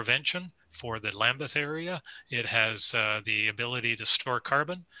flood prevention for the Lambeth area. It has the ability to store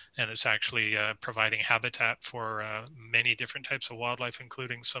carbon, and it's actually providing habitat for many different types of wildlife,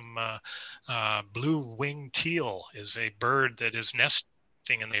 including some blue-winged teal is a bird that is nesting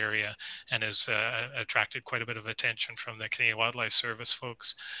in the area and has attracted quite a bit of attention from the Canadian Wildlife Service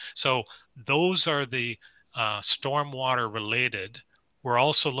folks. So those are the stormwater related. We're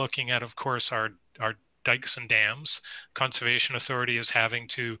also looking at, of course, our dikes and dams. Conservation Authority is having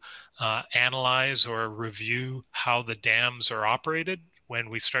to analyze or review how the dams are operated when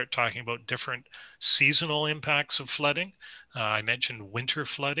we start talking about different seasonal impacts of flooding. I mentioned winter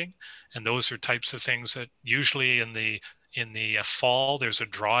flooding, and those are types of things that usually in the fall, there's a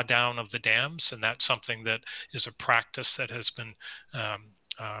drawdown of the dams, and that's something that is a practice that has been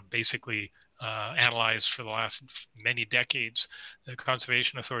basically analyzed for the last many decades. The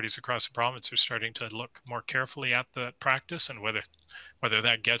conservation authorities across the province are starting to look more carefully at the practice and whether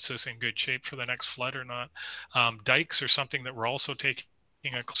that gets us in good shape for the next flood or not. Dikes are something that we're also taking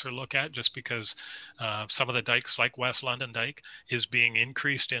a closer look at, just because some of the dikes, like West London Dike, is being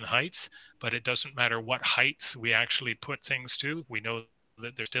increased in height, but it doesn't matter what height we actually put things to. We know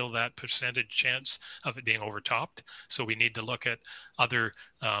that there's still that percentage chance of it being overtopped. So we need to look at other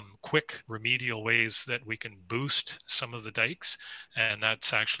quick remedial ways that we can boost some of the dikes. And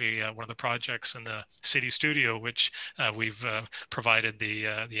that's actually one of the projects in the city studio, which we've provided the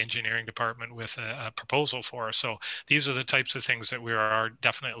engineering department with a proposal for. So these are the types of things that we are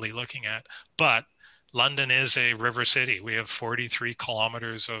definitely looking at. But London is a river city. We have 43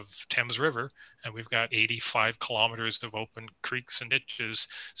 kilometers of Thames River, and we've got 85 kilometers of open creeks and ditches.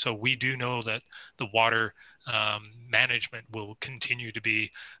 So we do know that the water management will continue to be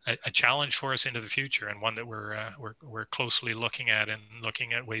a challenge for us into the future, and one that we're closely looking at and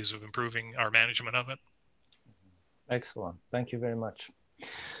looking at ways of improving our management of it. Excellent. Thank you very much.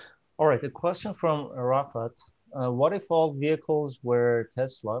 All right, a question from Rafat. What if all vehicles were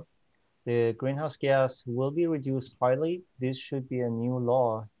Tesla? The greenhouse gas will be reduced highly. This should be a new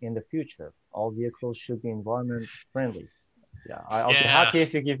law in the future. All vehicles should be environment friendly. Yeah, I'll be happy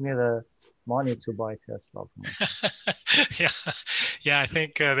if you give me the money to buy Tesla. Yeah, I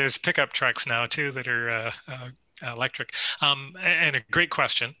think there's pickup trucks now too that are electric. And a great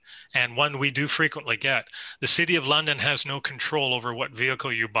question, and one we do frequently get. The City of London has no control over what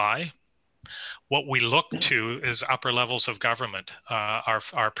vehicle you buy. What we look to is upper levels of government.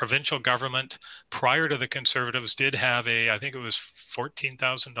 Our provincial government, prior to the Conservatives, did have I think it was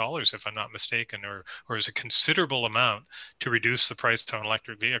 $14,000, if I'm not mistaken, or is a considerable amount to reduce the price of an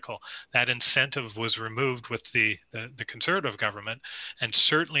electric vehicle. That incentive was removed with the Conservative government, and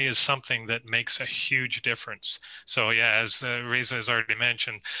certainly is something that makes a huge difference. So yeah, as Reza has already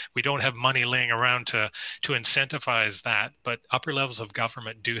mentioned, we don't have money laying around to incentivize that, but upper levels of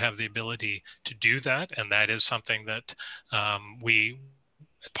government do have the ability to do that, and that is something that we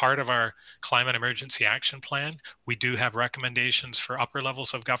part of our climate emergency action plan, we do have recommendations for upper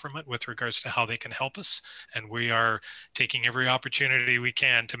levels of government with regards to how they can help us. And we are taking every opportunity we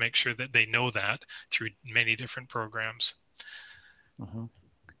can to make sure that they know that through many different programs. Mm-hmm.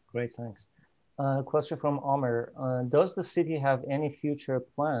 Great, thanks. Question from Omer. Does the city have any future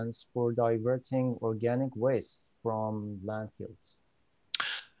plans for diverting organic waste from landfills?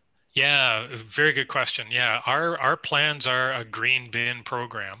 Yeah, very good question. Yeah, our plans are a green bin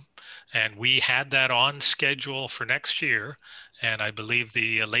program, and we had that on schedule for next year. And I believe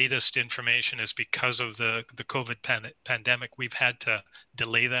the latest information is because of the COVID pandemic, we've had to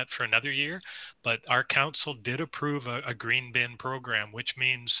delay that for another year. But our council did approve a green bin program, which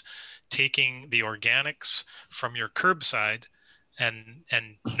means taking the organics from your curbside and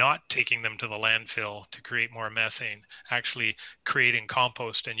not taking them to the landfill to create more methane, actually creating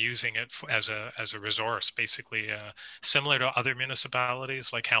compost and using it as a resource, basically similar to other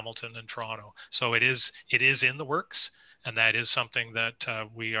municipalities like Hamilton and Toronto. So it is in the works, and that is something that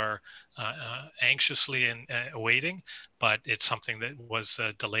we are anxiously awaiting, but it's something that was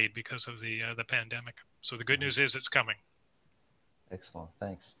delayed because of the pandemic. So the good news is it's coming. Excellent,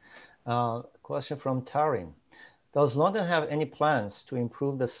 thanks. Question from Tarin. Does London have any plans to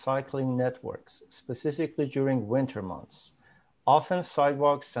improve the cycling networks, specifically during winter months? Often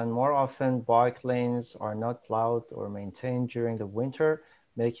sidewalks and more often bike lanes are not plowed or maintained during the winter,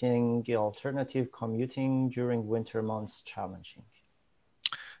 making alternative commuting during winter months challenging.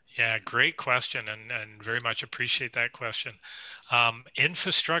 Yeah, great question, and very much appreciate that question.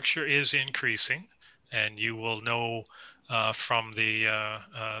 Infrastructure is increasing, and you will know from the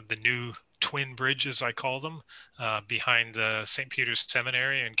new twin bridges, I call them, behind the St. Peter's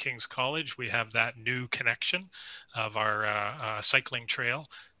Seminary and King's College. We have that new connection of our cycling trail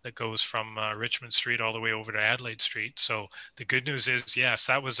that goes from Richmond Street all the way over to Adelaide Street. So the good news is, yes,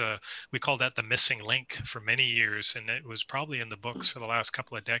 that was we called that the missing link for many years, and it was probably in the books for the last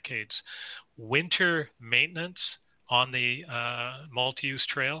couple of decades. Winter maintenance on the multi-use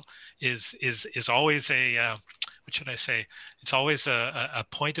trail is always what should I say? It's always a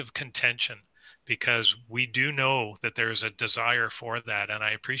point of contention because we do know that there's a desire for that. And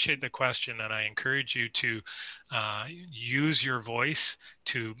I appreciate the question, and I encourage you to use your voice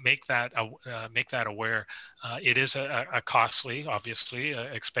to make that aware. It is a costly, obviously,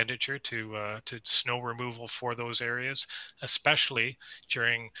 expenditure to snow removal for those areas, especially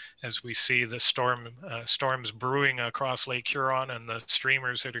during as we see the storms brewing across Lake Huron and the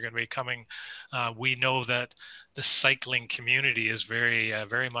streamers that are going to be coming. We know that the cycling community is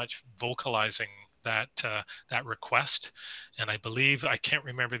very much vocalizing that request. And I believe, I can't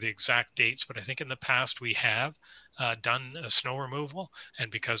remember the exact dates, but I think in the past we have done snow removal, and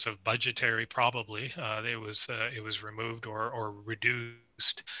because of budgetary, probably it was removed or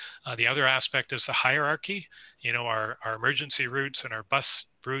reduced. The other aspect is the hierarchy. You know, our emergency routes and our bus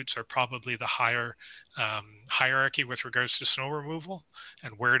routes are probably the higher hierarchy with regards to snow removal.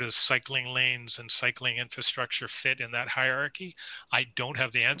 And where does cycling lanes and cycling infrastructure fit in that hierarchy? I don't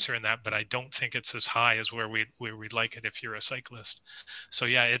have the answer in that, but I don't think it's as high as where we'd like it if you're a cyclist. So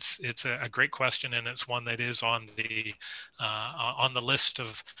yeah, it's a great question, and it's one that is on the list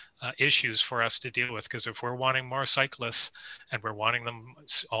of issues for us to deal with. Because if we're wanting more cyclists and we're wanting them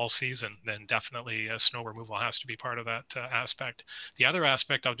all season, then definitely snow removal has to be part of that aspect. The other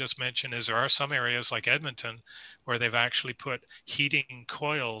aspect I'll just mention is there are some areas like Edmonton where they've actually put heating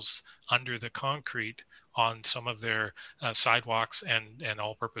coils under the concrete on some of their sidewalks and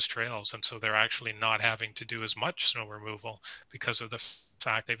all-purpose trails, and so they're actually not having to do as much snow removal because of the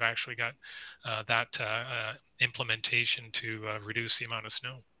fact they've actually got that implementation to reduce the amount of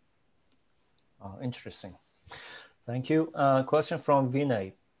snow. Interesting. Thank you. Question from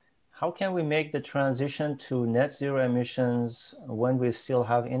Vinay. How can we make the transition to net zero emissions when we still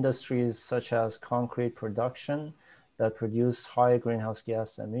have industries such as concrete production that produce high greenhouse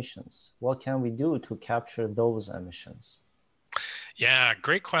gas emissions? What can we do to capture those emissions? Yeah,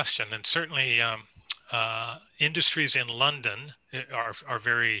 great question. And certainly industries in London are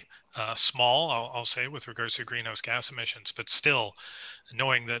very small, I'll say, with regards to greenhouse gas emissions, but still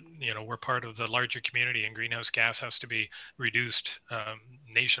knowing that, you know, we're part of the larger community and greenhouse gas has to be reduced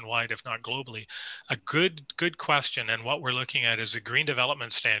nationwide, if not globally. A good question. And what we're looking at is the green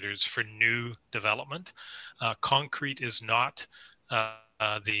development standards for new development. Concrete is not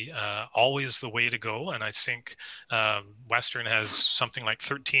the always the way to go. And I think Western has something like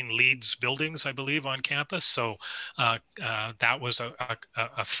 13 LEEDs buildings, I believe, on campus. So that was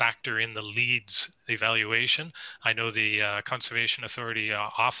a factor in the LEEDs evaluation. I know the Conservation Authority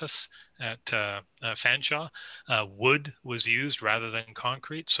office Fanshawe, wood was used rather than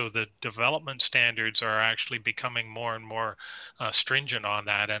concrete. So the development standards are actually becoming more and more stringent on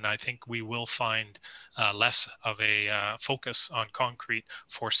that. And I think we will find less of a focus on concrete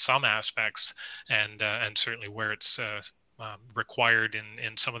for some aspects, and certainly where it's required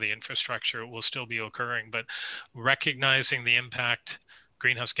in some of the infrastructure, it will still be occurring. But recognizing the impact,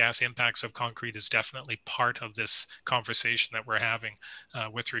 greenhouse gas impacts of concrete is definitely part of this conversation that we're having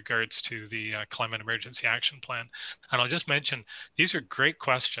with regards to the Climate Emergency Action Plan. And I'll just mention, these are great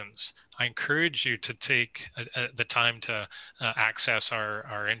questions. I encourage you to take the time to access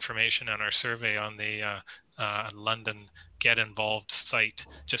our information and our survey on the London Get Involved site,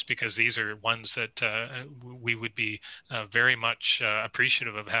 just because these are ones that we would be very much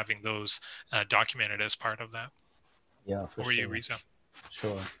appreciative of having those documented as part of that. Yeah, for Over sure. you, Riza.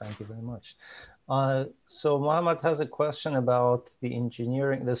 Sure, thank you very much. So Mohammed has a question about the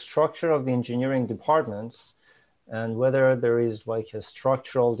engineering, the structure of the engineering departments, and whether there is like a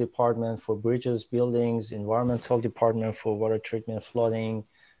structural department for bridges, buildings, environmental department for water treatment, flooding,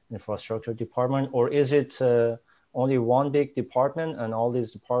 infrastructure department, or is it only one big department and all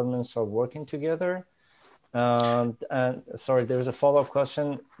these departments are working together? And sorry, there's a follow-up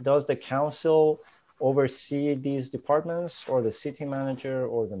question. Does the council oversee these departments, or the city manager,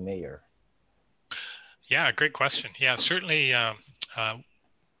 or the mayor? Yeah, great question. Yeah, certainly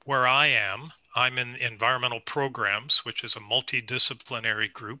where I am, I'm in environmental programs, which is a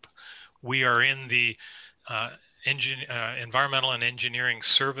multidisciplinary group. We are in the environmental and engineering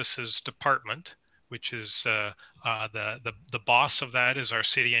services department, which is the boss of that is our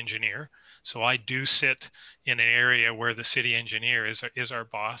city engineer. So I do sit in an area where the city engineer is our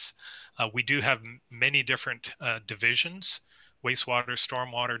boss. We do have many different divisions: wastewater,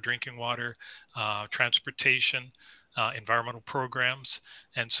 stormwater, drinking water, transportation, environmental programs.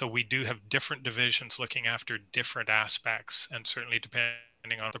 And so we do have different divisions looking after different aspects, and certainly depending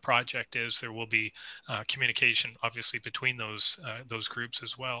on the project is, there will be communication obviously between those groups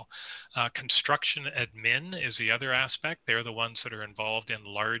as well. Construction admin is the other aspect. They're the ones that are involved in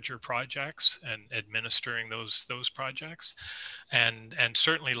larger projects and administering those projects. And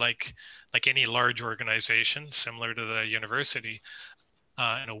certainly like any large organization similar to the university,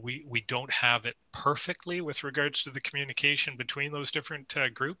 we don't have it perfectly with regards to the communication between those different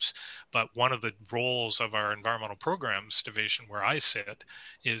groups, but one of the roles of our environmental programs division, where I sit,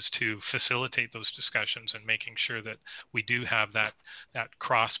 is to facilitate those discussions and making sure that we do have that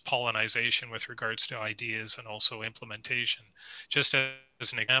cross-pollination with regards to ideas and also implementation. Just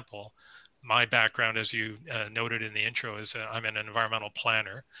as an example, my background, as you noted in the intro, is I'm an environmental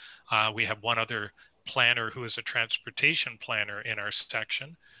planner. We have one other planner who is a transportation planner in our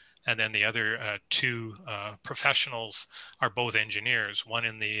section. And then the other two professionals are both engineers, one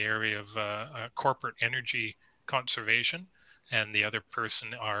in the area of corporate energy conservation, and the other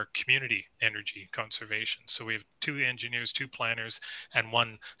person are community energy conservation. So we have two engineers, two planners, and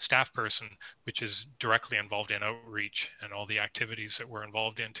one staff person, which is directly involved in outreach and all the activities that we're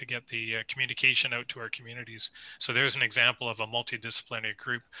involved in to get the communication out to our communities. So there's an example of a multidisciplinary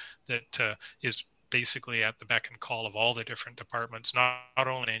group that is basically at the beck and call of all the different departments, not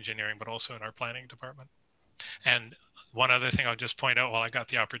only in engineering, but also in our planning department. And one other thing I'll just point out while I got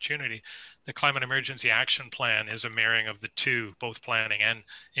the opportunity, the Climate Emergency Action Plan is a marrying of the two, both planning and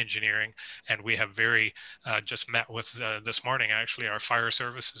engineering. And we have just met with this morning, actually, our fire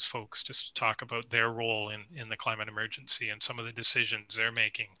services folks, just to talk about their role in the climate emergency and some of the decisions they're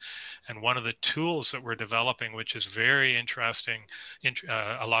making. And one of the tools that we're developing, which is very interesting,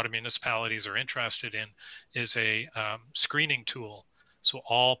 a lot of municipalities are interested in, is a screening tool. So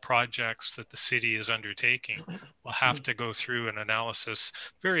all projects that the city is undertaking will have to go through an analysis,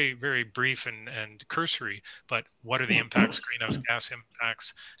 very, very brief and cursory, but what are the impacts, greenhouse gas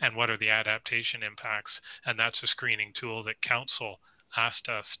impacts, and what are the adaptation impacts? And that's a screening tool that council asked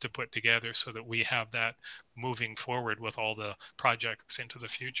us to put together so that we have that moving forward with all the projects into the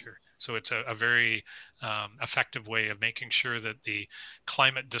future. So it's a very effective way of making sure that the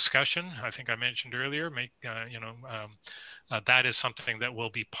climate discussion, I think I mentioned earlier, that is something that will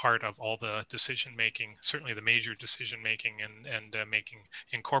be part of all the decision making, certainly the major decision making, and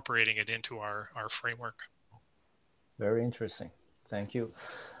incorporating it into our framework. Very interesting. Thank you.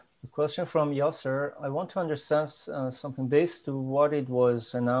 A question from Yasser. I want to understand something based to what it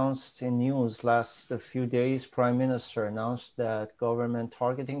was announced in news last few days. Prime Minister announced that government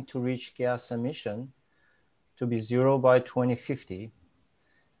targeting to reach gas emission to be zero by 2050.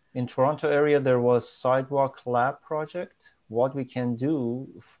 In Toronto area, there was sidewalk lab project. What we can do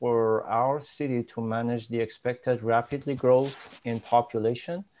for our city to manage the expected rapidly growth in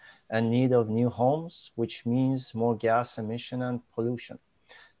population and need of new homes, which means more gas emission and pollution.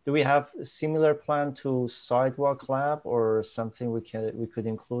 Do we have a similar plan to sidewalk lab or something we could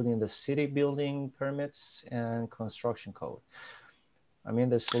include in the city building permits and construction code? I mean,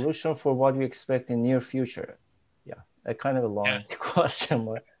 the solution for what we expect in near future. Yeah, a kind of a Yeah, long question,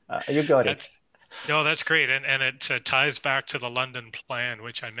 but you got it. that's no, that's great, and it ties back to the London plan,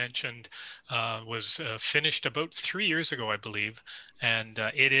 which I mentioned was finished about 3 years ago, I believe, and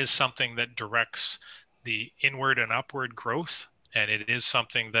it is something that directs the inward and upward growth, and it is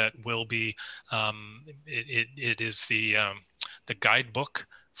something that will be it is the guidebook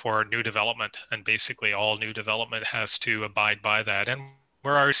for new development, and basically all new development has to abide by that, and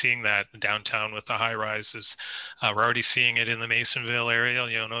we're already seeing that downtown with the high rises. We're already seeing it in the Masonville area.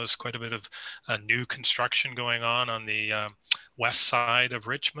 You know, there's quite a bit of new construction going on the west side of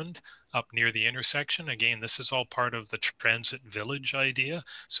Richmond, up near the intersection. Again, this is all part of the transit village idea.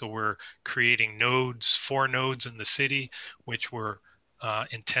 So we're creating nodes, 4 nodes in the city, which we're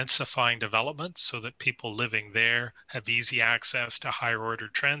intensifying development so that people living there have easy access to higher order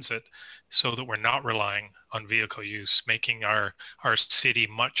transit so that we're not relying on vehicle use, making our city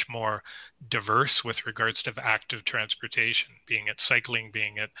much more diverse with regards to active transportation, being it cycling,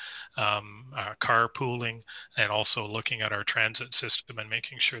 being it carpooling, and also looking at our transit system and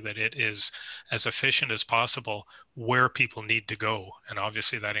making sure that it is as efficient as possible where people need to go. And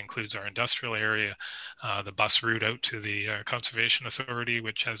obviously that includes our industrial area, the bus route out to the Conservation Authority,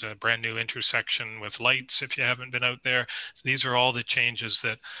 which has a brand new intersection with lights if you haven't been out there. So these are all the changes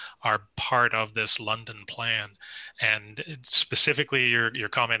that are part of this London plan. And specifically your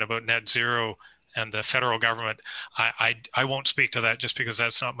comment about net zero and the federal government, I won't speak to that just because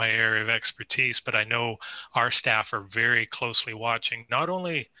that's not my area of expertise, but I know our staff are very closely watching not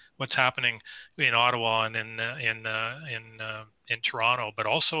only what's happening in Ottawa and in Toronto, but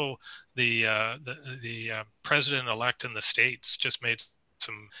also the president-elect in the States just made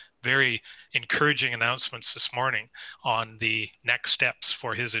some very encouraging announcements this morning on the next steps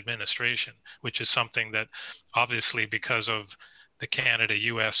for his administration, which is something that obviously because of the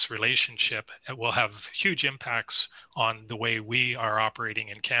Canada-US relationship, it will have huge impacts on the way we are operating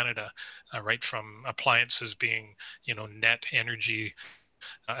in Canada, right from appliances being, net energy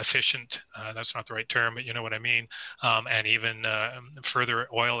efficient. That's not the right term, but you know what I mean. And even further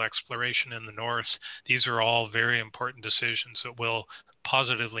oil exploration in the north. These are all very important decisions that will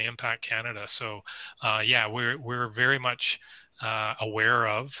positively impact Canada. So, yeah, we're very much aware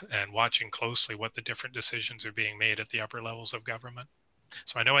of and watching closely what the different decisions are being made at the upper levels of government.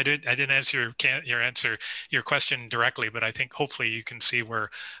 So I know I didn't answer your question directly, but I think hopefully you can see where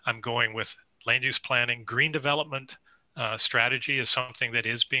I'm going with land use planning. Green development strategy is something that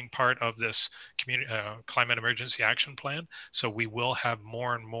is being part of this climate emergency action plan. So we will have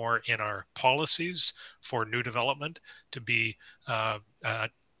more and more in our policies for new development to be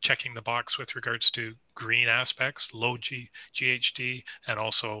checking the box with regards to green aspects, low GHG, and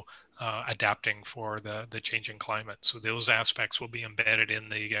also adapting for the changing climate. So those aspects will be embedded in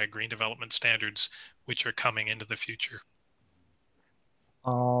the green development standards, which are coming into the future.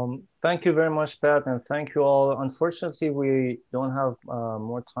 Thank you very much, Pat, and thank you all. Unfortunately, we don't have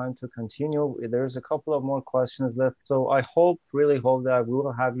more time to continue. There's a couple of more questions left. So I really hope that we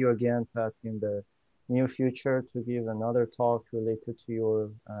will have you again, Pat, in the near future to give another talk related to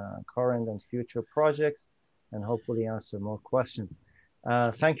your current and future projects and hopefully answer more questions.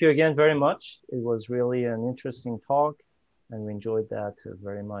 Thank you again very much. It was really an interesting talk and we enjoyed that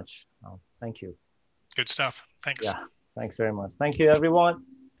very much. Thank you. Good stuff. Thanks. Yeah, thanks very much. Thank you, everyone,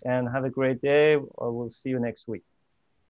 and have a great day. We'll see you next week.